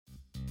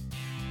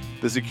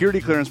The security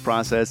clearance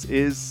process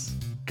is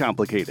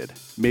complicated.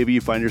 Maybe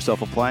you find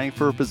yourself applying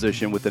for a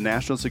position with the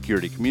national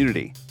security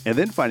community, and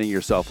then finding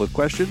yourself with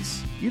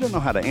questions you don't know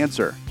how to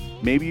answer.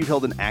 Maybe you've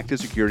held an active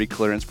security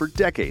clearance for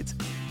decades,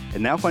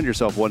 and now find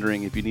yourself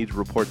wondering if you need to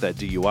report that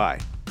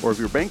DUI, or if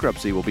your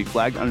bankruptcy will be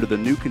flagged under the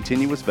new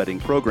continuous vetting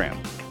program.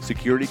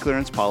 Security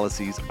clearance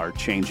policies are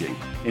changing,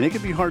 and it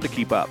can be hard to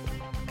keep up.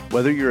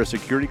 Whether you're a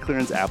security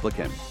clearance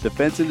applicant,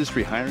 defense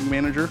industry hiring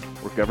manager,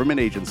 or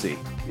government agency,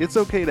 it's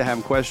okay to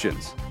have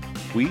questions.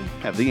 We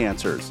have the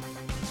answers.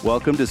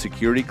 Welcome to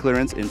Security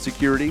Clearance and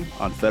Security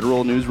on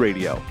Federal News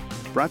Radio.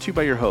 Brought to you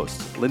by your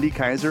hosts, Lindy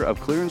Kyzer of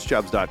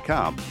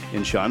ClearanceJobs.com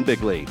and Sean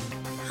Bigley.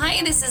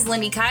 Hi, this is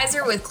Lindy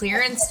Kyzer with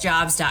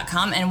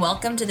ClearanceJobs.com, and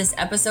welcome to this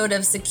episode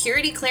of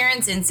Security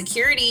Clearance and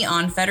Security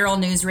on Federal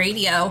News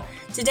Radio.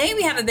 Today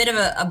we have a bit of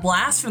a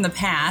blast from the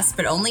past,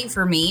 but only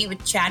for me,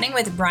 with chatting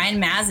with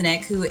Brian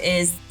Mazanec, who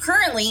is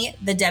currently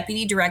the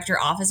Deputy Director,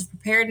 Office of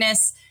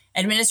Preparedness,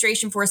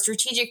 Administration for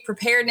Strategic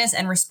Preparedness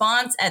and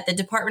Response at the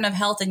Department of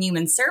Health and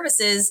Human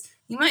Services.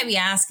 You might be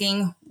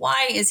asking,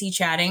 why is he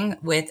chatting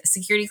with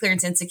Security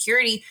Clearance and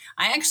Security?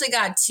 I actually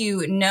got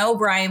to know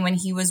Brian when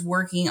he was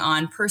working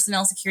on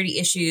personnel security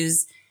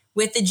issues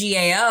with the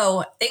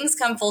GAO. Things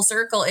come full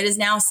circle. It is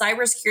now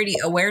Cybersecurity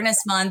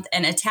Awareness Month,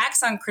 and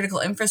attacks on critical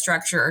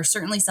infrastructure are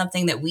certainly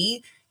something that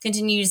we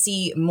continue to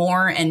see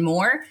more and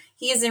more.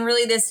 He is in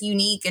really this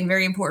unique and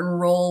very important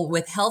role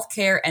with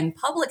healthcare and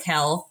public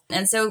health.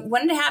 And so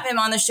wanted to have him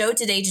on the show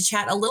today to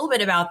chat a little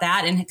bit about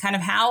that and kind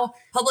of how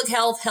public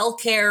health,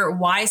 healthcare,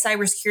 why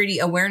Cybersecurity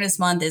Awareness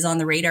Month is on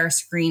the radar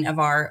screen of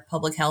our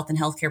public health and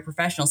healthcare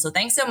professionals. So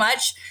thanks so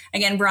much.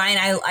 Again, Brian,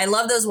 I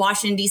love those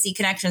Washington, D.C.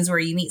 connections where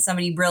you meet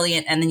somebody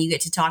brilliant and then you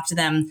get to talk to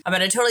them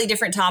about a totally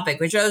different topic,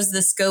 which shows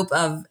the scope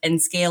of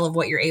and scale of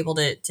what you're able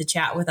to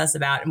chat with us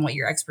about and what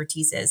your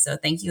expertise is. So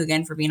thank you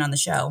again for being on the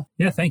show.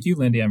 Yeah, thank you,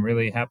 Lindy. I'm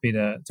really happy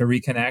to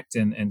reconnect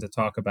and to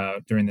talk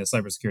about, during the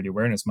Cybersecurity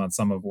Awareness Month,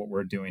 some of what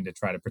we're doing to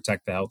try to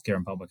protect the healthcare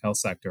and public health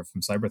sector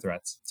from cyber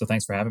threats. So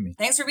thanks for having me.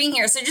 Thanks for being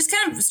here. So just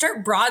kind of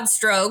start broad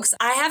strokes.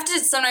 I have to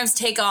sometimes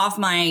take off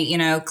my,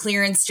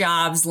 clearance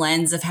jobs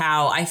lens of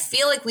how I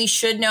feel like we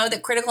should know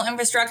that critical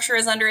infrastructure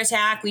is under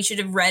attack. We should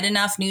have read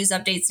enough news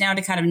updates now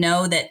to kind of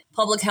know that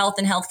public health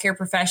and healthcare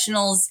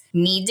professionals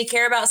need to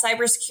care about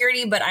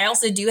cybersecurity. But I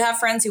also do have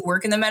friends who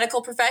work in the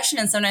medical profession,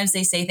 and sometimes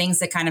they say things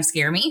that kind of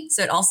scare me.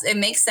 So it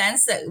makes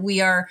sense that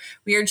we are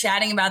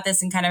chatting about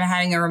this and kind of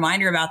having a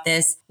reminder about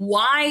this.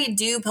 Why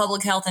do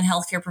public health and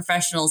healthcare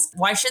professionals,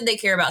 why should they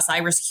care about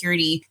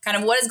cybersecurity? Kind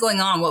of what is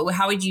going on?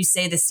 How would you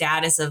say the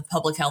status of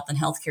public health and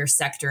healthcare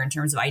sector in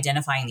terms of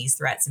identifying these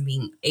threats and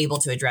being able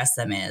to address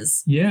them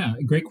is? Yeah,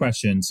 great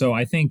question. So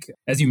I think,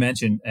 as you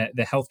mentioned,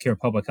 the healthcare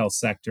public health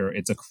sector,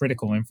 it's a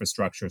critical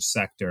infrastructure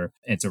sector.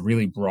 It's a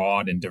really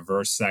broad and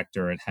diverse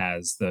sector. It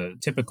has the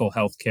typical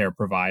healthcare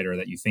provider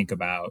that you think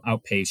about,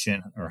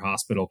 outpatient or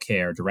hospital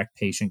care, direct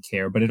patient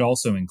care, but it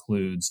also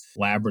includes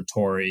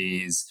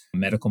laboratories,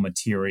 medical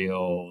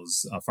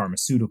materials,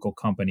 pharmaceutical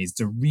companies.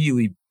 It's a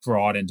really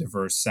broad and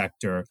diverse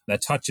sector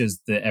that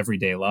touches the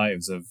everyday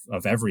lives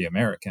of every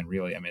American,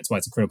 really. I mean, it's why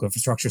it's a critical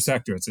infrastructure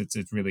sector.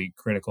 It's really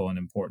critical and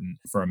important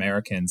for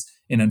Americans.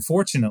 And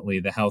unfortunately,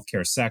 the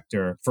healthcare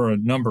sector, for a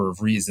number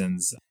of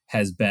reasons,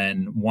 has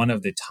been one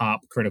of the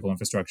top critical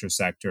infrastructure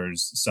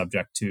sectors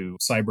subject to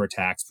cyber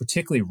attacks,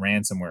 particularly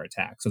ransomware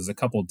attacks. So there's a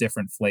couple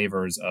different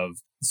flavors of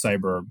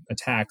cyber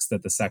attacks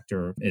that the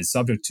sector is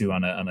subject to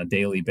on a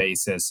daily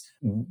basis.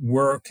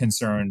 We're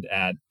concerned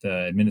at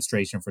the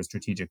Administration for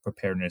Strategic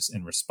Preparedness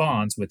and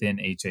Response within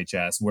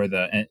HHS. We're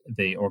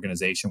the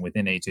organization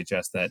within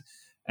HHS that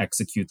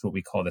executes what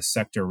we call the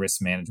Sector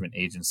Risk Management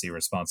Agency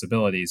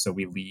responsibilities. So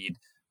we lead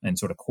and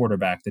sort of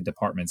quarterback the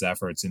department's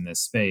efforts in this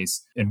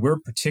space. And we're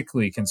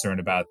particularly concerned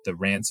about the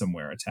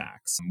ransomware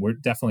attacks. We're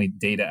definitely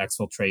data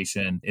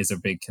exfiltration is a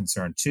big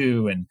concern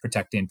too, and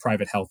protecting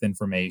private health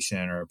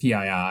information or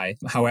PII.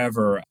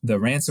 However, the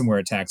ransomware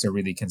attacks are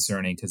really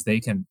concerning because they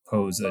can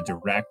pose a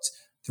direct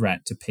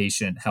threat to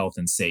patient health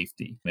and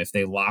safety. If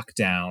they lock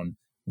down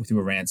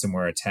through a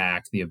ransomware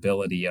attack the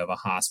ability of a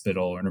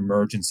hospital or an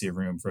emergency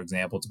room, for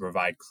example, to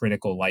provide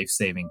critical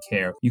life-saving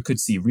care, you could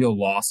see real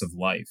loss of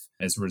life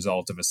as a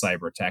result of a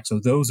cyber attack. So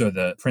those are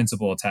the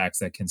principal attacks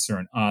that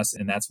concern us,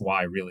 and that's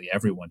why really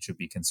everyone should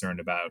be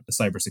concerned about the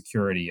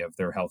cybersecurity of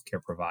their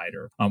healthcare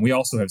provider. We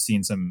also have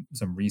seen some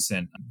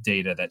recent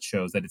data that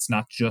shows that it's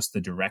not just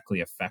the directly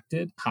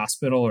affected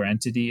hospital or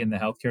entity in the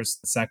healthcare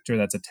sector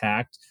that's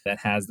attacked that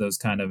has those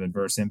kind of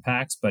adverse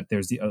impacts, but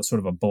there's the sort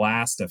of a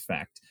blast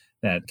effect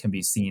that can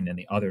be seen in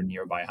the other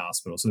nearby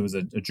hospitals. So there was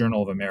a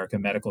Journal of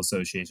American Medical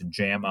Association,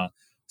 JAMA,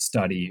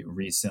 study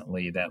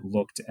recently that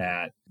looked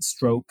at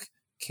stroke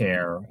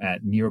care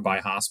at nearby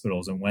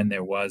hospitals. And when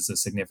there was a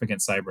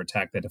significant cyber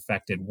attack that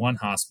affected one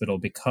hospital,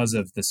 because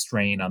of the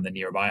strain on the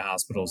nearby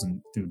hospitals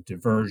and through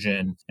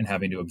diversion and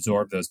having to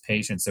absorb those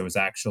patients, there was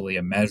actually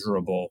a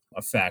measurable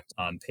effect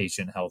on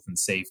patient health and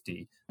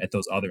safety at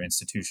those other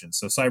institutions.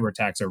 So cyber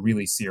attacks are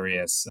really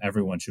serious.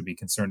 Everyone should be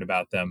concerned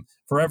about them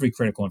for every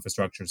critical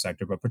infrastructure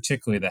sector, but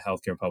particularly the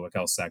healthcare public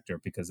health sector,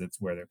 because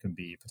it's where there can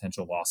be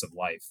potential loss of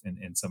life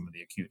in some of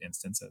the acute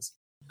instances.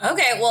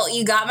 Okay, well,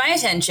 you got my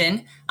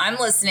attention. I'm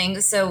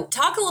listening. So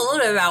talk a little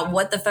bit about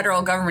what the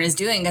federal government is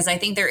doing, because I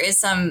think there is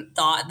some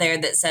thought there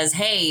that says,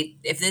 hey,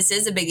 if this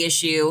is a big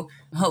issue,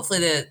 hopefully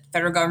the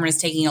federal government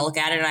is taking a look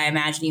at it. I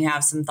imagine you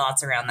have some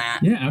thoughts around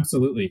that. Yeah,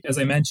 absolutely. As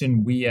I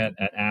mentioned, we at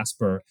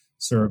ASPR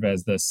serve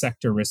as the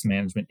sector risk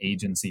management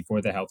agency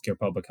for the healthcare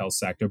public health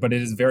sector, but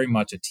it is very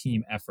much a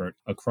team effort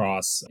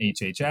across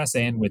HHS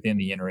and within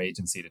the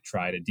interagency to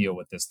try to deal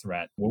with this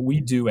threat. What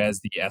we do as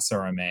the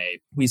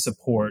SRMA, we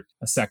support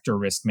a sector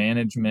risk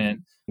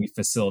management. We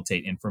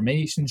facilitate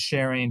information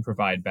sharing,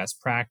 provide best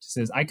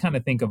practices. I kind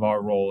of think of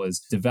our role as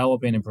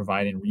developing and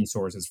providing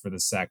resources for the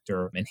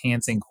sector,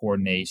 enhancing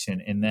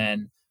coordination,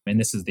 and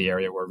this is the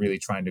area we're really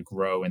trying to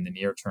grow in the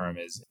near term,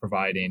 is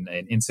providing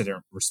an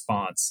incident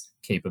response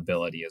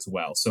capability as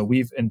well. So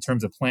in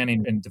terms of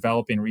planning and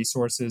developing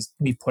resources,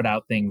 we've put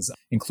out things,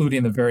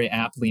 including the very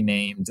aptly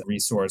named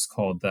resource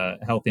called the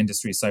Health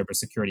Industry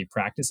Cybersecurity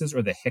Practices,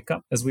 or the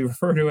HICCUP, as we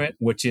refer to it,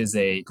 which is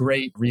a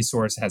great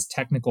resource, has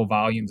technical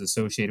volumes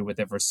associated with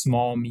it for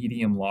small,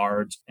 medium,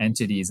 large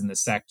entities in the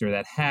sector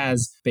that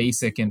has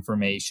basic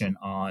information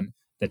on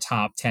the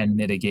top 10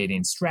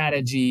 mitigating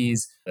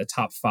strategies, the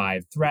top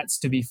 5 threats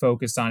to be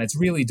focused on. It's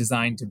really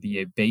designed to be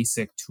a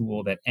basic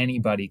tool that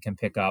anybody can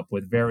pick up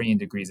with varying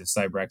degrees of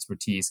cyber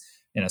expertise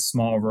in a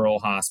small rural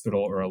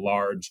hospital or a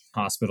large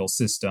hospital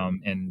system,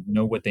 and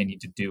know what they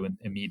need to do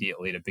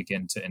immediately to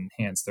begin to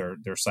enhance their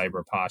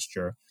cyber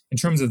posture. In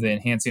terms of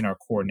enhancing our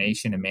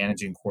coordination and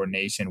managing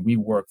coordination, we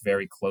work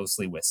very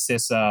closely with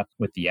CISA,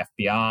 with the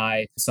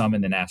FBI, some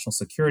in the national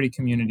security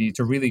community,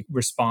 to really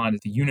respond to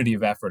the unity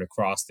of effort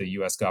across the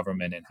U.S.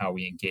 government and how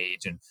we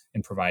engage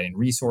in providing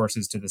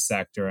resources to the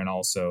sector, and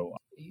also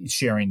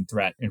sharing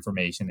threat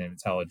information and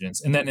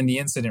intelligence. And then in the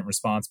incident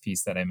response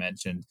piece that I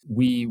mentioned,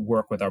 we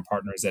work with our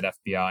partners at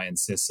FBI and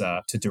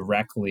CISA to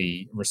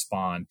directly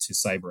respond to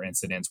cyber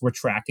incidents. We're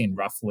tracking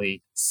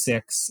roughly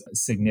 6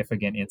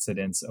 significant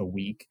incidents a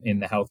week in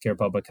the healthcare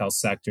public health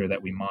sector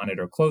that we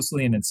monitor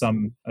closely. And in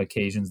some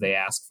occasions, they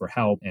ask for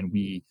help, and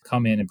we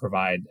come in and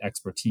provide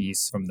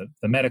expertise from the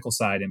medical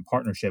side in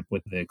partnership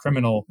with the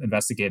criminal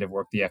investigative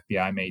work the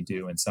FBI may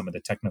do and some of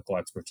the technical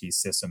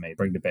expertise CISA may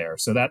bring to bear.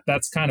 So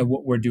that's kind of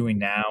what we're doing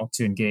now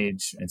to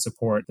engage and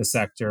support the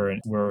sector.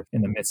 And we're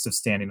in the midst of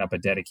standing up a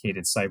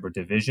dedicated cyber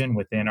division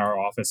within our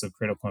Office of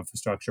Critical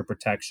Infrastructure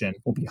Protection.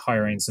 We'll be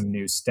hiring some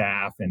new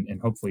staff and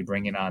hopefully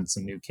bringing on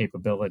some new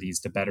capabilities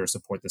to better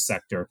support the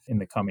sector in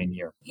the coming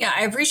year. Yeah,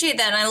 I appreciate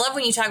that. And I love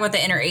when you talk about the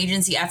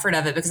interagency effort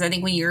of it, because I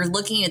think when you're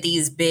looking at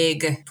these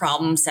big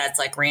problem sets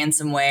like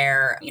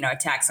ransomware,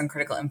 attacks on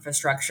critical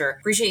infrastructure,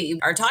 appreciate you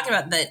are talking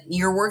about that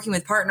you're working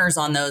with partners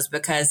on those,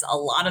 because a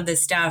lot of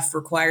this stuff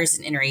requires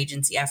an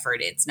interagency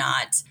effort. It's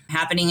not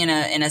happening in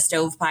a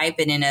stovepipe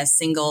and in a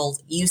single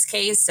use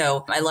case.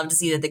 So I love to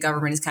see that the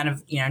government is kind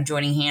of,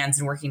 joining hands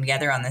and working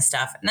together on this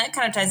stuff. And that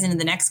kind of ties into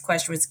the next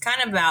question, was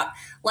kind of about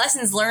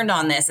lessons learned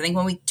on this. I think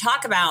when we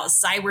talk about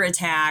cyber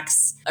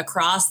attacks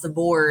across the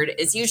board,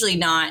 it's usually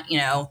not,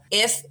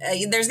 if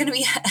there's going to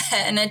be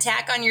an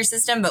attack on your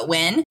system, but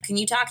when. Can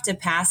you talk to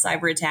past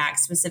cyber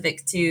attacks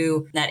specific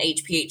to that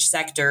HPH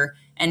sector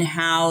and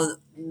how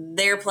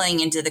they're playing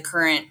into the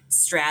current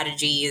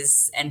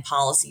strategies and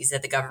policies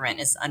that the government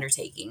is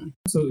undertaking?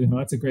 Absolutely. No,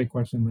 that's a great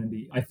question,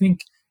 Lindy. I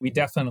think we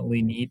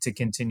definitely need to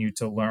continue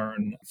to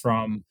learn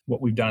from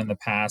what we've done in the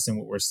past and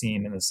what we're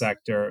seeing in the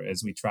sector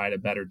as we try to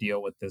better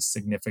deal with this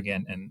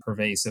significant and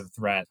pervasive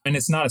threat. And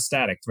it's not a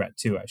static threat,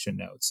 too, I should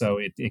note. So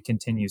it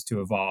continues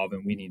to evolve,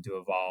 and we need to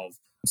evolve.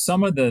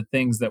 Some of the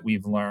things that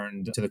we've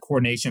learned, to the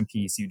coordination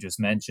piece you just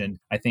mentioned,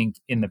 I think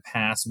in the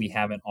past we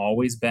haven't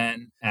always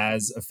been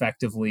as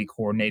effectively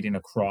coordinating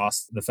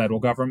across the federal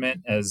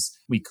government as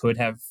we could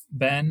have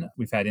been.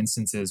 We've had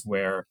instances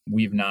where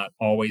we've not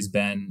always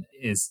been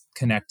as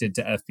connected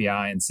to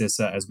FBI and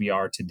CISA as we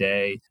are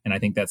today. And I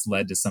think that's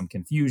led to some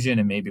confusion,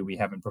 and maybe we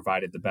haven't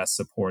provided the best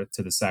support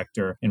to the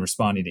sector in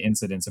responding to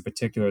incidents in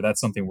particular.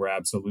 That's something we're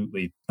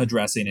absolutely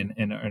addressing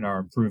and are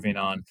improving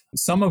on.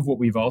 Some of what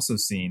we've also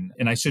seen,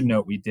 and I should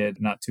note, we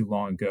did not too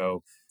long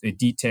ago a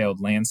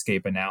detailed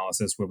landscape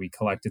analysis where we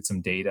collected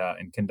some data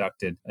and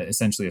conducted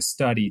essentially a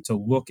study to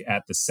look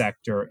at the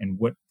sector and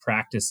what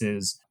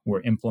practices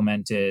were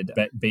implemented,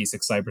 basic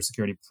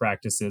cybersecurity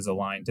practices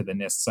aligned to the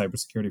NIST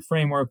cybersecurity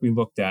framework. We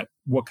looked at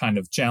what kind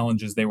of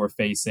challenges they were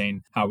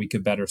facing, how we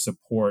could better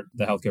support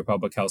the healthcare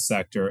public health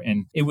sector.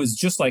 And it was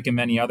just like in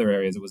many other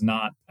areas, it was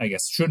not,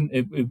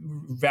 it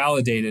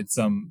validated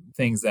some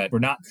things that were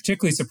not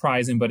particularly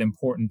surprising, but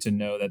important to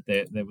know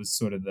that was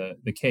sort of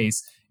the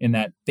case, in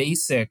that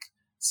basic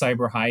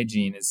cyber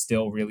hygiene is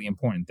still really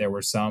important. There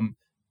were some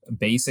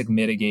basic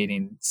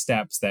mitigating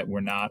steps that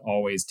were not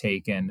always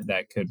taken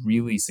that could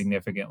really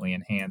significantly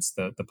enhance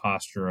the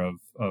posture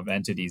of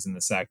entities in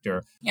the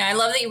sector. Yeah, I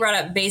love that you brought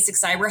up basic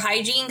cyber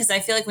hygiene, because I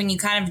feel like when you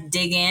kind of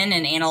dig in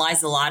and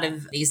analyze a lot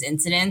of these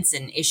incidents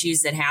and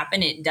issues that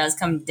happen, it does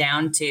come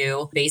down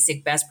to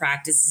basic best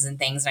practices and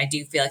things. And I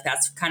do feel like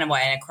that's kind of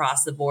why an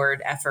across the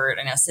board effort,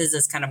 I know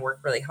CISA's kind of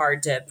worked really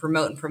hard to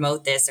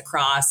promote this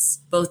across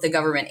both the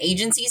government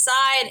agency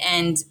side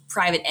and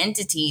private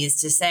entities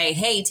to say,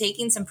 hey,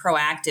 taking some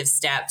proactive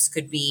steps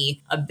could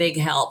be a big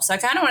help. So I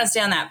kind of want to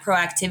stay on that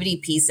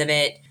proactivity piece of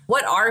it.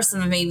 What are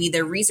some of maybe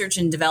the research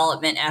and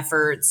development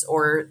efforts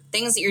or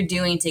things that you're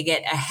doing to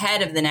get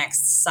ahead of the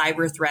next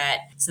cyber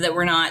threat so that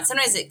we're not,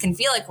 sometimes it can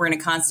feel like we're in a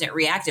constant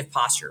reactive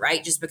posture,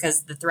 right? Just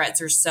because the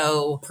threats are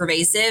so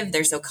pervasive,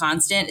 they're so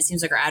constant. It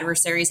seems like our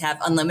adversaries have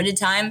unlimited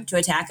time to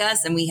attack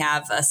us, and we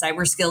have a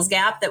cyber skills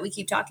gap that we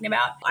keep talking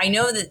about. I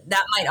know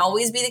that might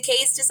always be the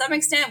case to some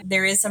extent.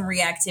 There is some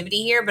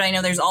reactivity here, but I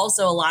know there's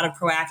also a lot of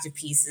proactive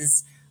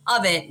pieces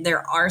of it.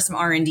 There are some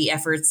R&D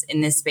efforts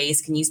in this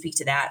space. Can you speak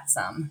to that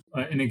some?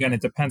 And again,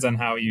 it depends on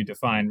how you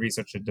define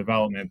research and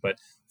development, but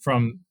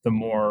from the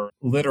more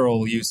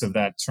literal use of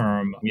that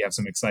term, we have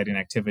some exciting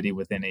activity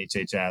within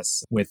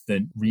HHS with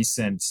the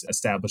recent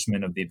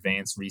establishment of the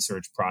Advanced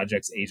Research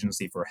Projects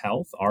Agency for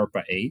Health,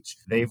 ARPA-H.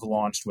 They've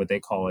launched what they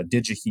call a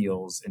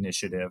DigiHeals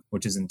initiative,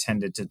 which is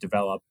intended to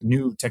develop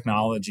new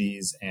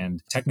technologies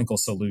and technical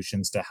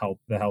solutions to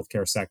help the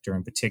healthcare sector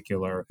in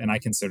particular. And I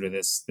consider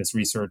this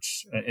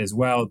research as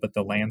well, but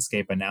the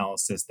landscape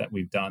analysis that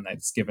we've done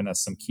that's given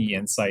us some key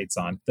insights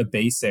on the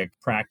basic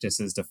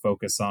practices to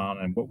focus on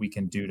and what we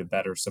can do to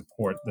better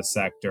support the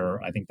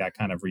sector. I think that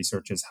kind of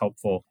research is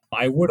helpful.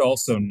 I would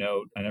also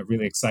note a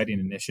really exciting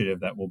initiative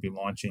that we'll be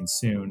launching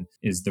soon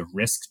is the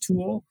RISK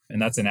tool.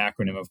 And that's an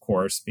acronym, of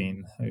course,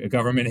 being a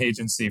government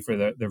agency for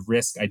the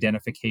Risk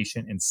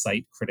Identification and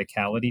Site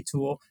Criticality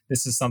tool.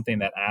 This is something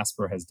that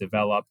ASPR has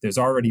developed. There's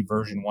already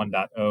version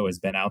 1.0 has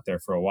been out there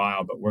for a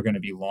while, but we're going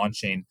to be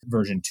launching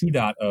version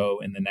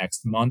 2.0 in the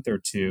next month or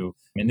two.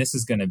 And this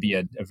is going to be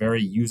a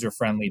very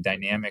user-friendly,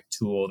 dynamic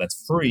tool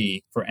that's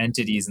free for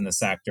entities in the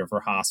sector,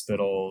 for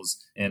hospitals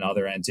and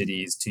other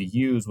entities to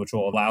use, which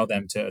will allow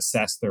them to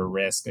assess their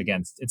risk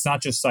against, it's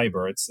not just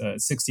cyber, it's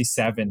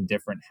 67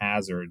 different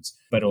hazards,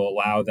 but it will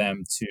allow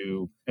them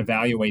to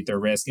evaluate their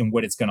risk. And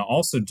what it's going to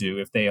also do,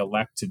 if they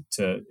elect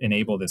to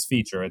enable this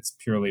feature, it's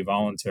purely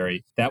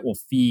voluntary, that will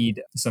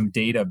feed some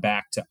data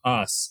back to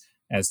us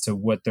as to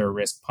what their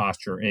risk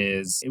posture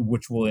is,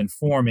 which will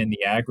inform in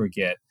the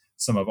aggregate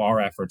some of our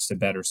efforts to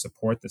better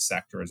support the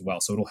sector as well.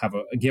 So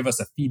it'll give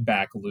us a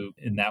feedback loop,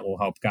 and that will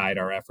help guide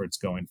our efforts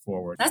going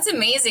forward. That's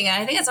amazing.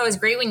 I think it's always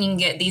great when you can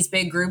get these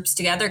big groups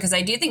together, because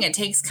I do think it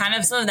takes kind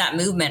of some of that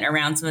movement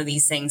around some of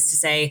these things to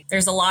say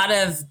there's a lot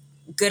of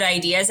good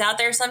ideas out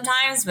there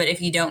sometimes, but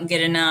if you don't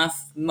get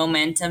enough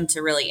momentum to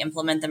really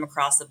implement them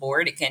across the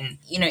board, it can,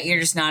 you're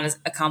just not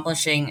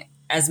accomplishing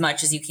as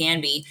much as you can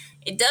be.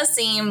 It does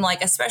seem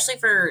like, especially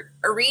for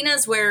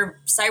arenas where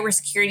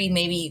cybersecurity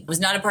maybe was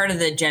not a part of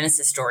the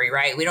genesis story,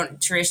 right? We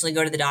don't traditionally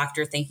go to the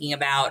doctor thinking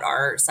about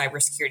our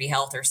cybersecurity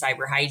health or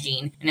cyber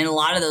hygiene. And in a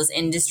lot of those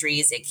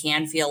industries, it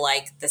can feel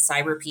like the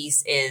cyber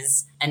piece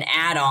is an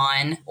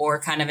add-on or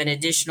kind of an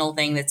additional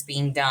thing that's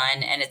being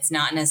done. And it's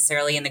not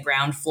necessarily in the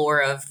ground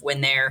floor of when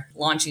they're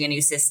launching a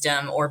new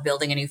system or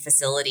building a new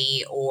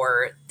facility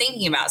or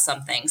thinking about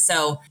something.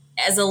 So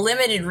as a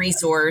limited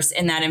resource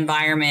in that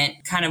environment,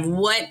 kind of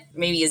what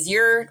maybe is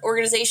your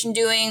organization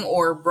doing,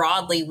 or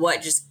broadly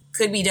what just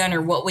could be done,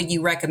 or what would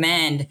you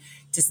recommend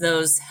to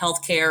those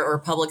healthcare or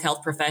public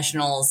health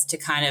professionals to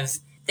kind of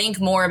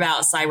think more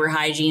about cyber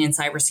hygiene and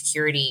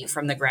cybersecurity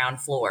from the ground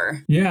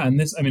floor? Yeah, and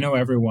I know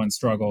everyone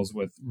struggles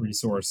with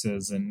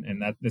resources,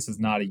 and that this is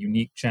not a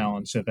unique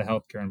challenge to the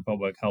healthcare and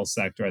public health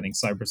sector. I think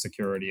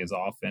cybersecurity is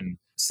often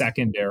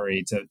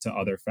secondary to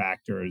other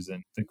factors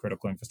in the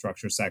critical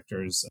infrastructure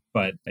sectors,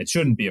 but it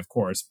shouldn't be, of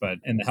course. But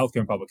in the healthcare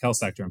and public health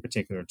sector in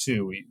particular,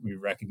 too, we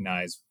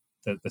recognize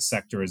that the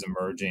sector is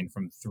emerging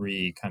from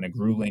 3 kind of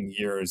grueling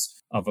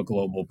years of a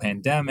global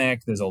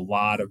pandemic. There's a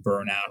lot of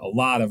burnout, a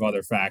lot of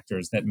other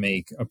factors that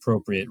make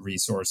appropriate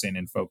resourcing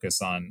and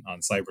focus on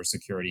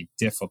cybersecurity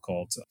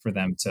difficult for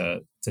them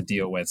to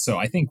deal with. So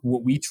I think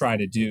what we try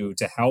to do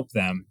to help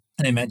them,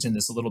 and I mentioned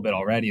this a little bit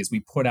already, is we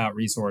put out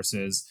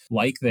resources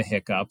like the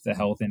HICCUP, the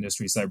Health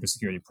Industry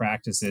Cybersecurity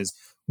Practices,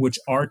 which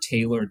are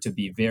tailored to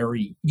be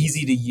very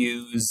easy to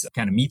use,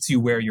 kind of meets you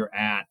where you're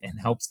at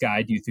and helps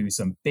guide you through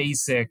some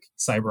basic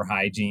cyber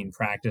hygiene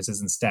practices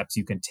and steps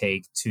you can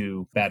take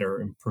to better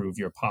improve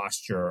your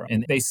posture.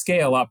 And they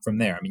scale up from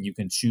there. You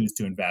can choose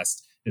to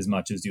invest as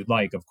much as you'd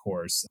like, of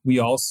course. We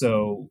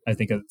also, I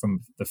think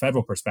from the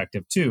federal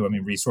perspective too, I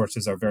mean,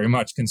 resources are very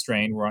much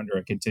constrained. We're under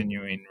a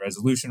continuing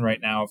resolution right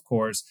now, of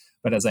course.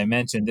 But as I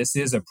mentioned, this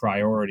is a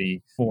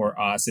priority for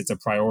us. It's a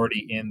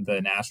priority in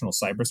the national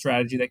cyber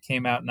strategy that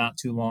came out not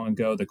too long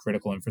ago, the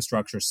critical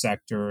infrastructure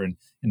sector and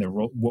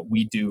what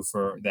we do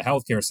for the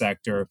healthcare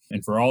sector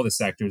and for all the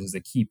sectors is a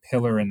key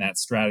pillar in that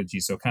strategy.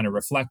 So kind of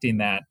reflecting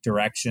that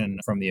direction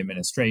from the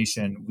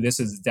administration, this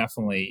is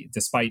definitely,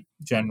 despite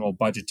general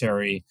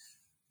budgetary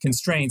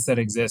constraints that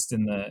exist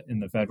in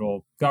the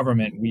federal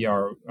government, we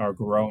are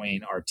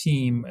growing our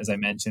team. As I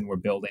mentioned, we're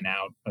building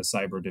out a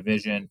cyber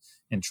division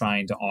and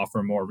trying to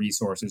offer more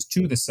resources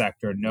to the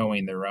sector,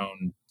 knowing their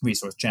own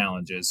resource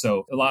challenges.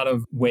 So a lot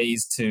of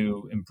ways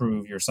to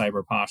improve your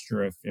cyber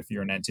posture if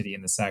you're an entity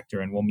in the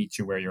sector, and we'll meet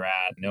you where you're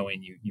at,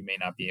 knowing you may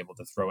not be able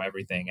to throw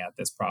everything at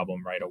this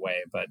problem right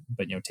away, but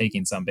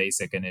taking some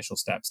basic initial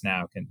steps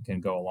now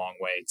can go a long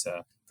way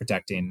to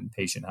protecting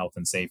patient health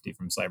and safety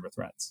from cyber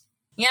threats.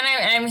 Yeah,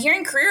 and I'm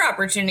hearing career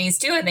opportunities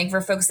too, I think,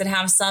 for folks that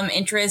have some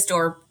interest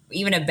or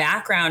even a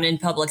background in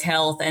public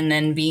health and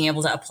then being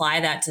able to apply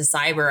that to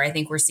cyber. I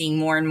think we're seeing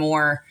more and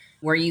more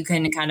where you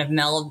can kind of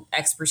meld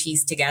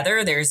expertise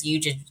together. There's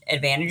huge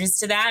advantages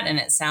to that. And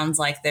it sounds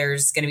like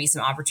there's going to be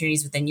some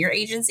opportunities within your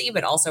agency,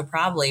 but also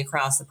probably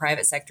across the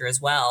private sector as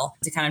well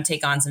to kind of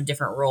take on some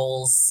different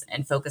roles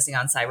and focusing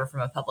on cyber from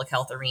a public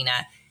health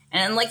arena.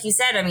 And like you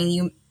said, I mean,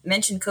 you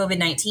mentioned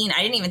COVID-19.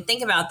 I didn't even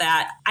think about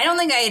that. I don't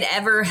think I had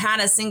ever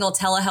had a single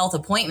telehealth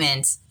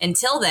appointment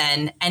until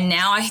then. And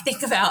now I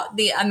think about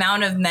the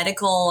amount of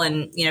medical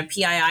and,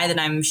 PII that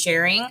I'm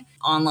sharing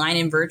online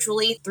and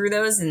virtually through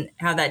those and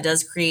how that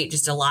does create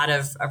just a lot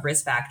of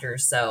risk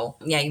factors. So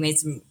yeah, you made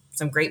some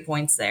great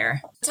points there.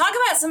 Talk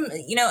about some,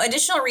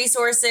 additional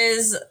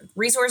resources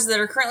that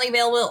are currently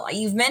available.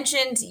 You've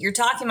mentioned, you're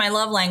talking my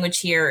love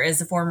language here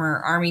as a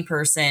former Army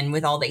person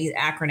with all the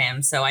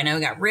acronyms. So I know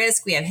we got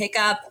RISK, we have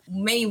HICCUP.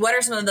 Maybe what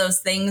are some of those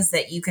things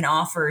that you can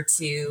offer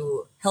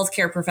to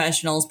healthcare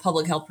professionals,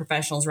 public health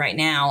professionals right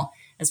now,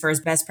 as far as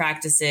best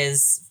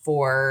practices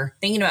for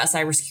thinking about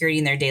cybersecurity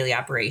in their daily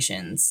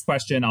operations?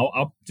 Question,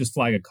 I'll just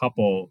flag a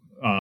couple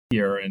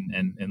here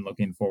and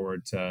looking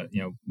forward to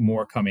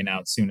more coming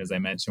out soon, as I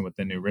mentioned, with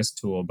the new risk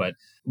tool. But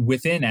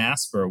within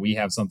ASPR, we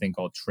have something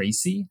called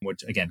TRACY,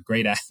 which again,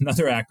 great,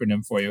 another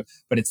acronym for you,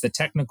 but it's the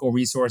Technical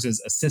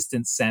Resources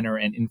Assistance Center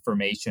and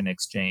Information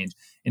Exchange.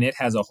 And it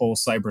has a whole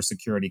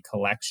cybersecurity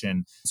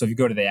collection. So if you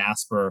go to the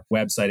ASPR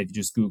website, if you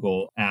just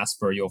Google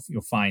ASPR, you'll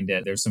find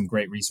it. There's some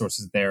great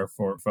resources there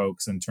for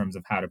folks in terms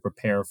of how to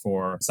prepare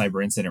for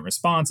cyber incident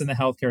response in the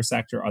healthcare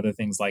sector, other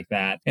things like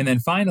that. And then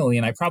finally,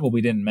 and I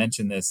probably didn't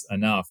mention this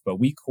enough, but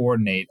we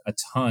coordinate a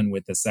ton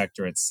with the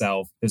sector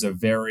itself. There's a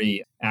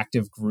very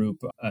active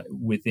group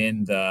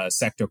within the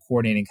Sector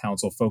Coordinating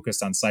Council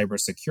focused on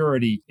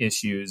cybersecurity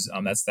issues.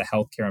 That's the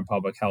healthcare and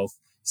public health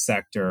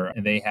sector.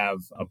 And they have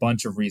a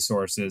bunch of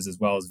resources as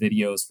well as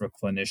videos for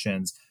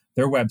clinicians.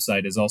 Their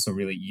website is also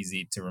really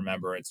easy to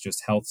remember. It's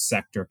just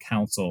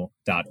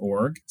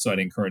healthsectorcouncil.org. So I'd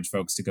encourage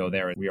folks to go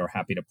there. We are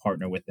happy to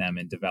partner with them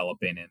in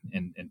developing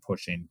and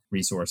pushing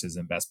resources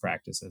and best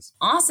practices.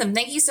 Awesome.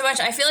 Thank you so much.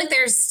 I feel like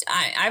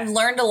I've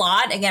learned a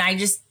lot. Again, I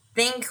just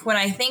think when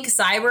I think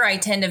cyber, I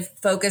tend to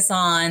focus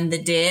on the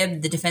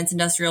DIB, the Defense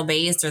Industrial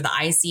Base, or the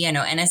IC. I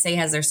know NSA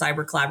has their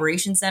Cyber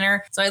Collaboration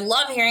Center. So I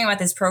love hearing about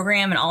this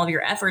program and all of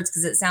your efforts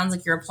because it sounds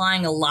like you're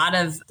applying a lot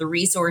of the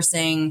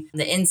resourcing,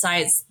 the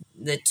insights,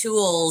 the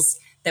tools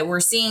that we're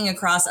seeing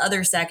across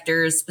other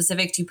sectors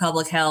specific to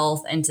public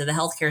health and to the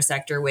healthcare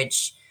sector,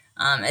 which,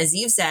 as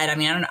you've said, I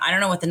mean, I don't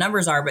know what the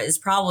numbers are, but it's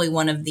probably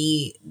one of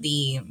the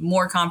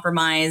more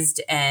compromised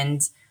and,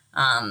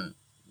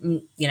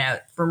 from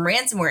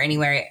ransomware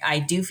anywhere, I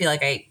do feel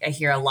like I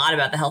hear a lot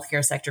about the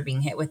healthcare sector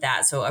being hit with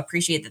that. So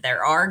appreciate that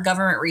there are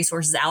government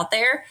resources out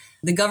there.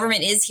 The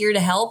government is here to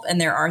help and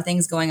there are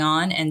things going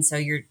on. And so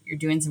you're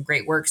doing some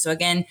great work. So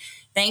again,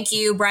 thank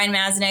you, Brian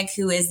Mazanec,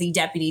 who is the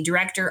Deputy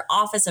Director,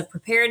 Office of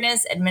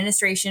Preparedness,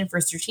 Administration for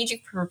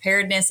Strategic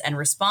Preparedness and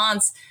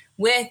Response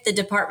with the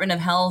Department of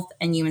Health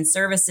and Human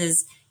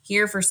Services,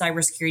 here for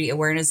Cybersecurity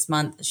Awareness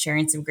Month,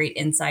 sharing some great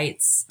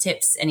insights,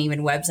 tips, and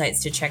even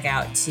websites to check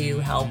out to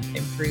help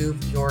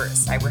improve your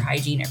cyber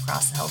hygiene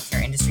across the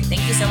healthcare industry.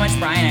 Thank you so much,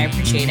 Brian. I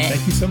appreciate it.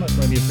 Thank you so much,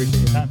 Lindy. Appreciate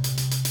your time.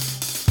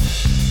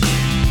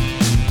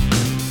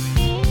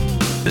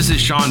 This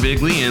is Sean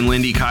Bigley and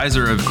Lindy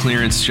Kyzer of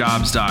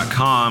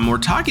ClearanceJobs.com. We're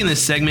talking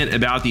this segment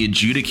about the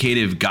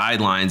adjudicative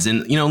guidelines.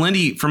 And,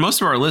 Lindy, for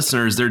most of our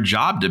listeners, their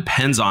job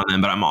depends on them,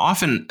 but I'm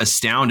often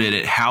astounded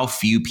at how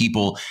few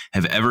people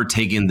have ever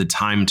taken the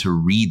time to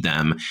read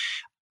them.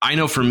 I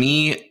know for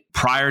me,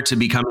 prior to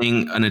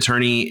becoming an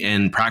attorney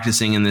and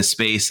practicing in this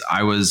space,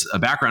 I was a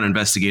background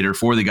investigator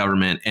for the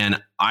government.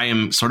 And I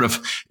am sort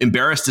of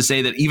embarrassed to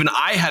say that even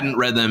I hadn't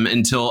read them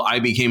until I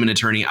became an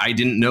attorney. I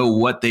didn't know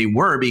what they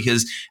were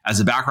because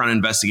as a background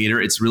investigator,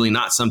 it's really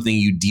not something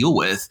you deal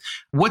with.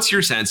 What's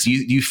your sense? Do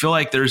you feel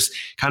like there's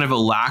kind of a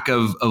lack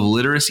of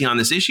literacy on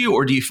this issue?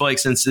 Or do you feel like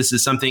since this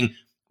is something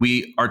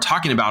we are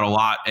talking about a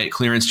lot at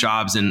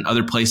ClearanceJobs and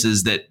other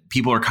places that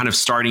people are kind of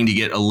starting to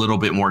get a little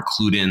bit more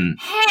clued in.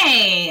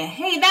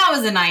 Hey, that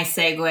was a nice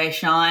segue,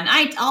 Sean.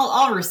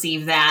 I'll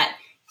receive that.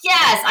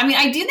 Yes, I mean,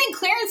 I do think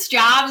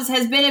ClearanceJobs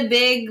has been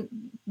a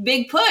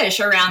big push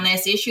around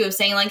this issue of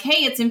saying like,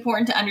 hey, it's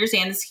important to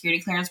understand the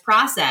security clearance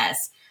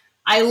process.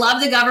 I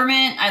love the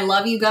government. I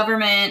love you,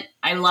 government.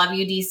 I love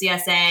you,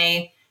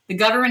 DCSA. The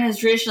government has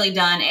traditionally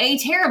done a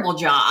terrible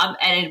job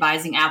at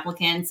advising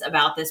applicants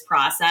about this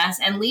process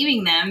and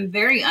leaving them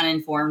very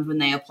uninformed when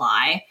they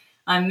apply.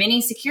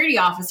 Many security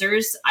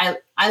officers,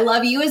 I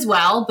love you as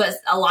well, but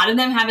a lot of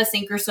them have a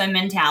sink or swim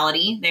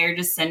mentality. They're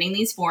just sending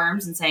these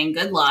forms and saying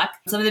good luck.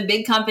 Some of the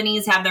big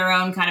companies have their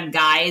own kind of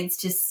guides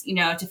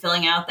to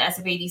filling out the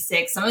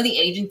SF-86. Some of the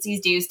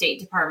agencies do. State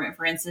Department,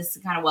 for instance,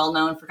 is kind of well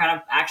known for kind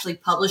of actually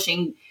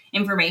publishing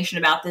information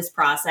about this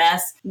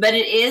process, but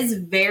it is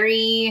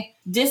very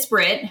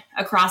disparate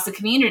across the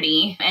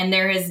community. And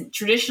there has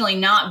traditionally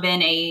not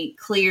been a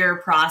clear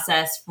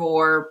process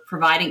for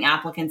providing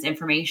applicants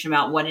information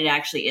about what it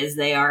actually is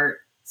they are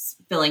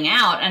filling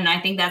out. And I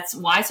think that's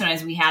why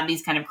sometimes we have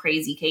these kind of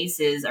crazy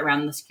cases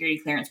around the security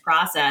clearance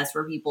process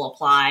where people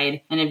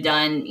applied and have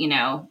done,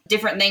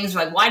 different things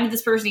like, why did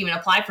this person even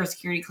apply for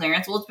security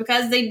clearance? Well, it's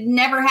because they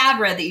never have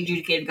read the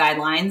adjudicative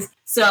guidelines.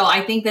 So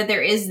I think that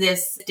there is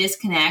this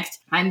disconnect.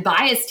 I'm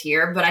biased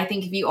here, but I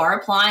think if you are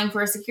applying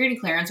for a security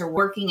clearance or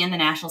working in the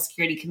national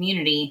security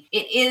community,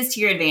 it is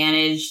to your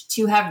advantage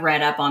to have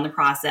read up on the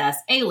process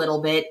a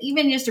little bit,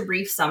 even just a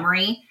brief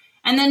summary.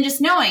 And then just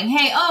knowing,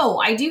 hey,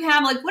 I do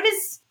have what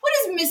is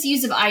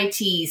misuse of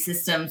IT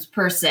systems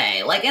per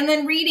se? And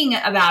then reading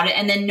about it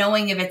and then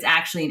knowing if it's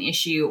actually an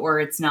issue or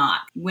it's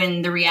not.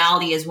 When the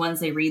reality is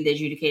once they read the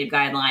adjudicative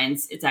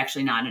guidelines, it's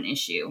actually not an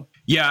issue.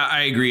 Yeah,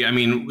 I agree. I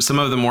mean, some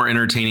of the more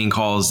entertaining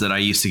calls that I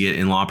used to get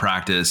in law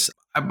practice,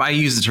 I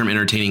use the term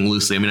entertaining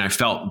loosely. I mean, I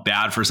felt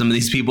bad for some of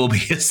these people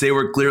because they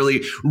were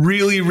clearly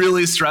really,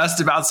 really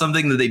stressed about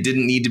something that they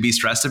didn't need to be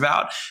stressed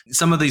about.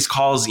 Some of these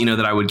calls,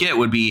 that I would get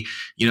would be,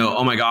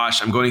 oh my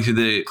gosh, I'm going through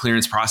the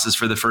clearance process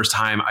for the first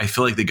time. I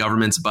feel like the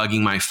government's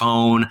bugging my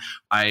phone.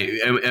 Are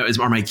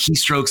my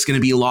keystrokes going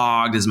to be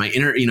logged? Is my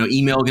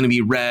email going to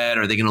be read?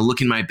 Are they going to look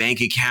in my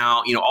bank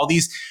account? All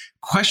these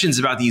questions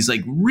about these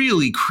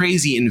really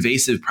crazy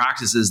invasive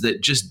practices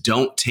that just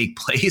don't take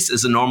place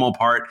as a normal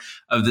part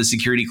of the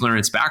security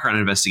clearance background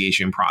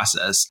investigation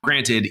process.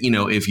 Granted,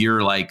 if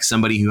you're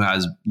somebody who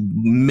has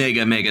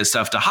mega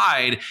stuff to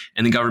hide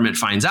and the government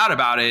finds out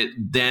about it,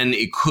 then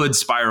it could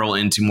spiral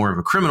into more of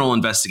a criminal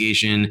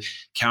investigation,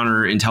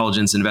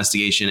 counterintelligence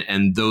investigation,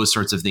 and those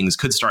sorts of things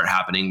could start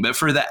happening. But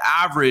for the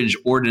average,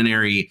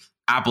 ordinary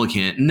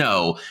applicant,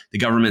 no, the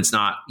government's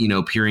not,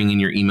 peering in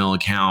your email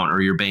account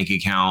or your bank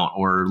account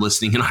or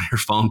listening in on your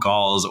phone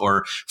calls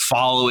or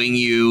following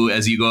you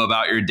as you go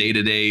about your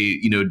day-to-day,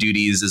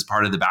 duties as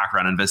part of the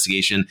background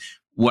investigation.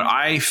 What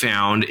I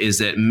found is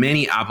that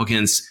many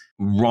applicants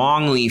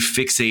wrongly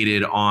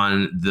fixated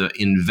on the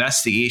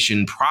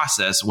investigation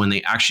process when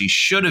they actually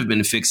should have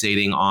been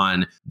fixating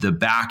on the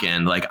back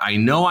end. I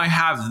know I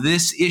have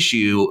this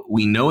issue.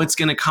 We know it's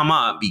going to come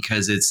up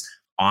because it's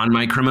on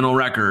my criminal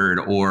record,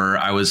 or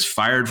I was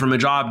fired from a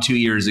job 2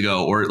 years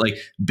ago, or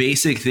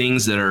basic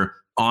things that are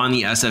on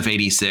the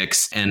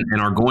SF-86 and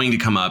are going to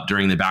come up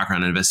during the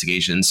background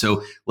investigation.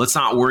 So let's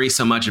not worry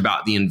so much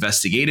about the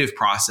investigative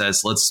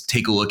process. Let's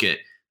take a look at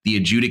the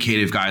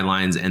adjudicative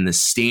guidelines and the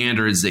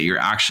standards that you're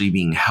actually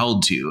being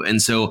held to.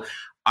 And so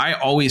I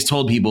always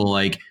told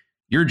people,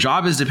 your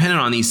job is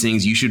dependent on these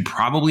things. You should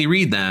probably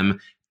read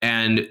them.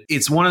 And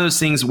it's one of those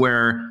things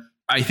where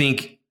I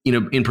think,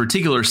 in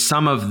particular,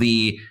 some of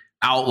the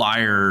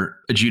outlier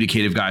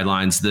adjudicative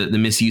guidelines, the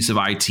misuse of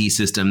IT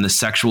system, the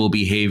sexual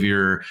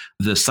behavior,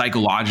 the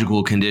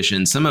psychological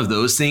condition, some of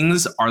those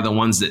things are the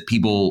ones that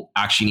people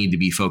actually need to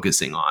be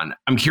focusing on.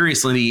 I'm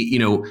curious,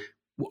 Lindy,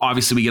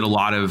 obviously we get a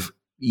lot of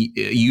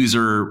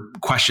user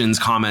questions,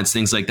 comments,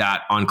 things like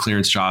that on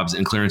ClearanceJobs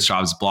and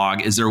ClearanceJobs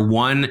blog. Is there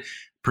one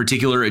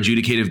particular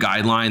adjudicative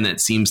guideline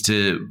that seems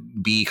to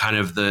be kind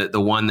of the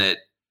one that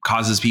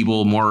causes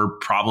people more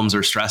problems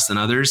or stress than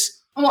others?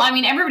 Well, I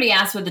mean, everybody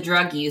asks about the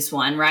drug use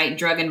one, right?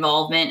 Drug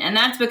involvement. And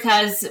that's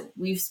because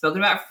we've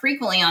spoken about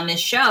frequently on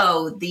this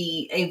show,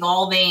 the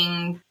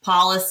evolving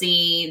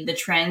policy, the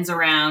trends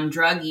around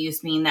drug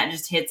use mean that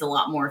just hits a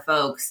lot more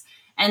folks.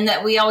 And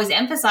that we always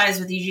emphasize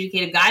with the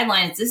adjudicative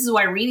guidelines, this is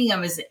why reading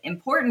them is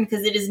important,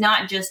 because it is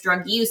not just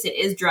drug use, it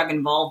is drug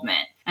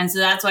involvement. And so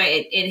that's why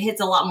it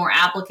hits a lot more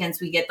applicants.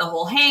 We get the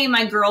whole, hey,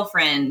 my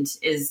girlfriend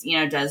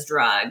does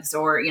drugs,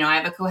 or, I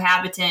have a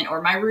cohabitant,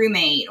 or my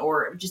roommate,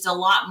 or just a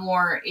lot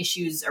more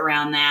issues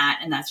around that.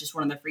 And that's just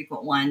one of the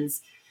frequent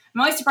ones.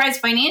 I'm always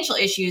surprised financial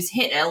issues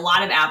hit a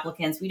lot of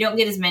applicants. We don't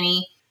get as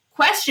many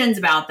questions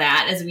about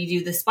that as we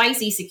do the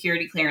spicy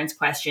security clearance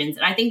questions.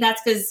 And I think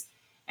that's because,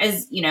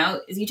 as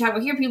you talk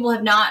about here, people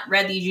have not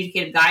read the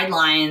adjudicative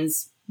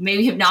guidelines,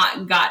 maybe have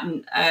not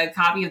gotten a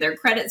copy of their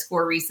credit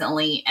score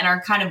recently, and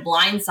are kind of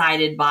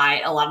blindsided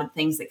by a lot of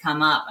things that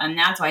come up. And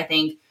that's why I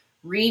think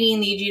reading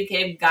the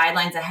adjudicative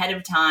guidelines ahead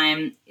of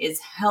time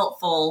is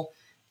helpful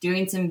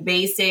doing some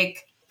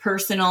basic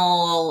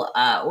personal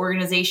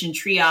organization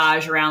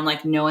triage around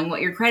like knowing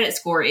what your credit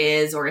score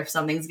is or if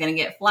something's going to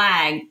get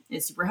flagged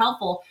is super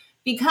helpful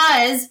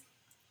because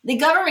the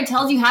government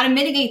tells you how to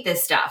mitigate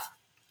this stuff.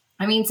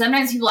 I mean,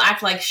 sometimes people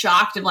act like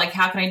shocked of like,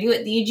 how can I do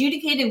it? The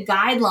adjudicative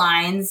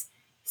guidelines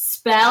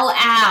spell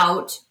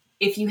out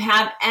if you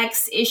have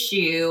X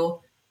issue,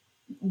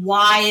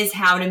 Y is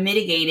how to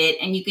mitigate it.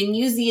 And you can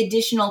use the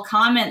additional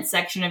comment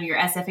section of your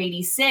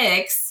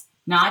SF-86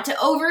 not to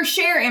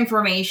overshare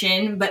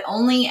information, but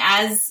only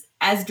as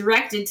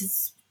directed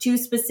to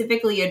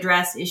specifically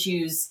address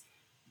issues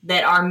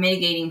that are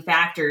mitigating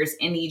factors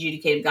in the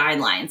adjudicative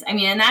guidelines. I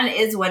mean, and that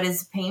is what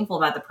is painful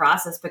about the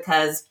process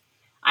because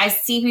I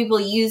see people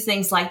use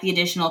things like the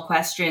additional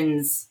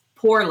questions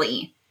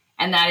poorly.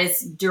 And that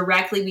is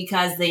directly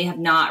because they have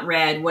not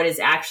read what is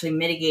actually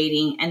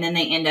mitigating. And then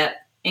they end up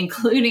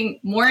including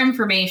more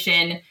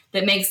information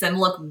that makes them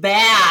look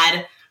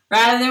bad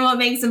rather than what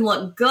makes them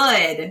look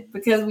good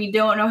because we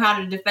don't know how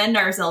to defend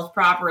ourselves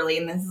properly.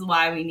 And this is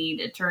why we need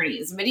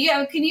attorneys. But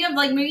can you have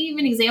like maybe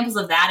even examples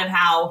of that, of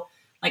how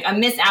like a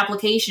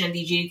misapplication of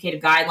the adjudicative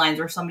guidelines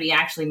where somebody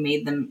actually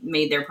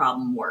made their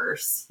problem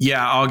worse?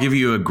 Yeah, I'll give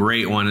you a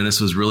great one. And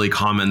this was really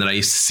common that I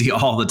used to see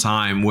all the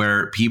time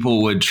where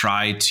people would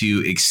try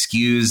to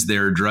excuse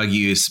their drug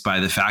use by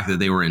the fact that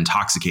they were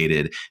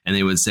intoxicated. And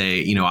they would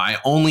say, I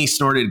only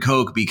snorted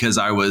Coke because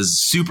I was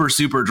super,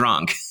 super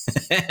drunk.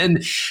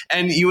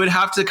 and you would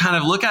have to kind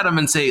of look at them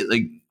and say,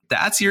 like,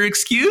 that's your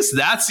excuse?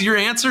 That's your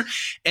answer?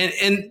 And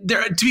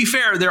there, to be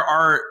fair, there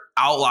are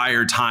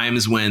outlier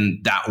times when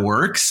that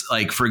works.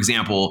 Like, for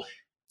example,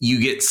 you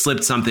get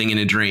slipped something in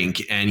a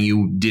drink and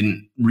you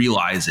didn't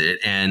realize it.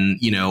 And,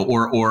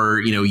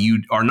 or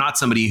you are not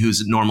somebody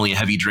who's normally a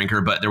heavy drinker,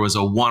 but there was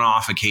a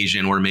one-off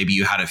occasion where maybe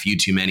you had a few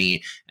too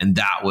many. And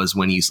that was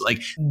when you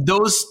like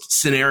those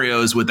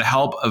scenarios with the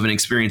help of an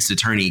experienced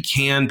attorney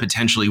can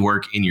potentially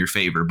work in your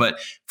favor. But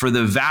for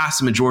the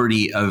vast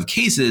majority of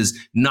cases,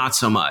 not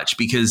so much,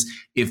 because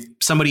if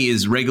somebody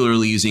is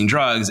regularly using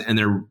drugs and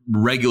they're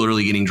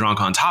regularly getting drunk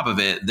on top of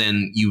it,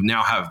 then you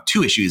now have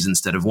two issues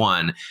instead of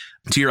one.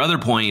 To your other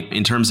point,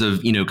 in terms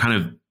of, kind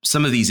of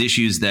some of these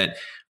issues that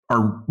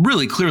are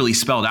really clearly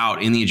spelled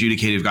out in the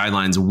adjudicative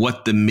guidelines,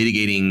 what the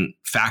mitigating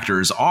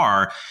factors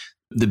are,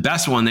 the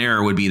best one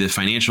there would be the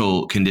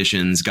financial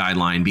conditions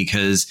guideline,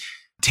 because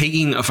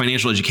taking a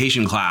financial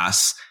education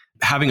class,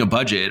 having a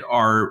budget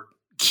are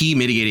key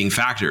mitigating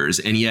factors.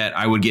 And yet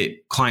I would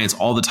get clients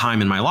all the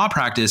time in my law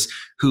practice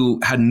who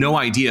had no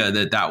idea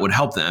that that would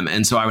help them.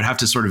 And so I would have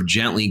to sort of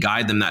gently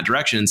guide them that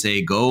direction and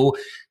say, go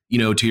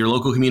to your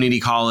local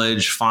community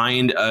college,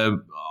 find a,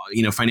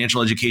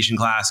 financial education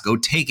class, go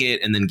take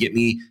it, and then get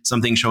me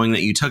something showing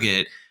that you took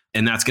it.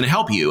 And that's going to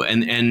help you.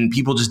 And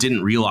people just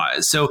didn't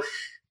realize. So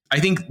I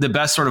think the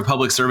best sort of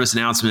public service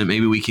announcement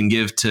maybe we can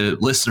give to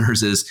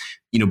listeners is,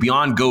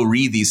 beyond go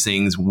read these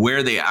things,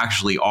 where they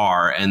actually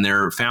are. And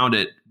they're found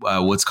at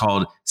what's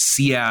called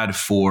SEAD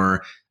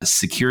 4,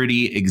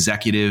 Security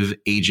Executive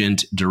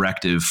Agent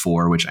Directive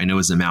 4, which I know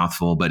is a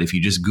mouthful, but if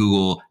you just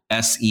Google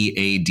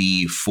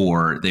SEAD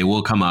 4, they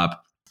will come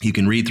up. You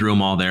can read through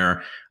them all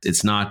there.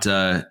 It's not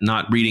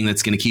reading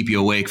that's going to keep you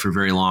awake for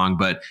very long,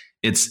 but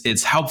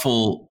it's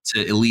helpful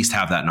to at least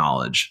have that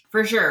knowledge.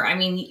 For sure. I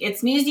mean,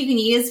 it's news you can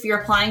use if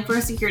you're applying for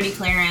a security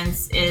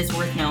clearance. It is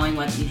worth knowing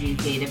what the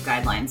adjudicative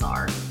guidelines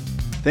are.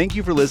 Thank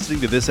you for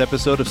listening to this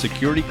episode of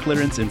Security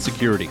Clearance and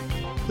Security.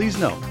 Please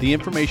note, the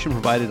information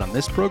provided on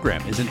this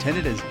program is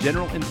intended as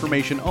general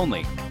information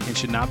only and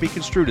should not be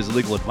construed as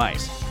legal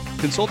advice.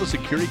 Consult a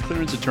security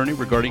clearance attorney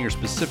regarding your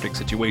specific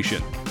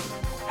situation.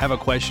 Have a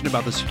question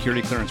about the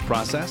security clearance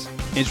process?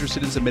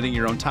 Interested in submitting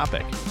your own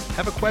topic?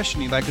 Have a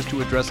question you'd like us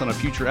to address on a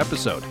future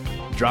episode?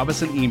 Drop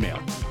us an email,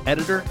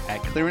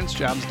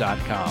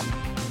 editor@clearancejobs.com.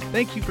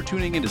 Thank you for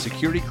tuning into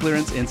Security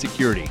Clearance and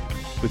Security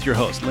with your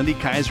host, Lindy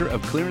Kyzer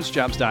of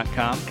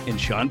ClearanceJobs.com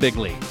and Sean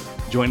Bigley.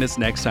 Join us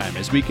next time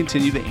as we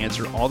continue to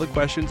answer all the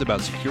questions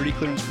about security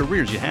clearance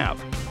careers you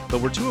have,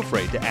 but we're too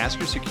afraid to ask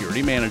your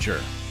security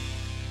manager.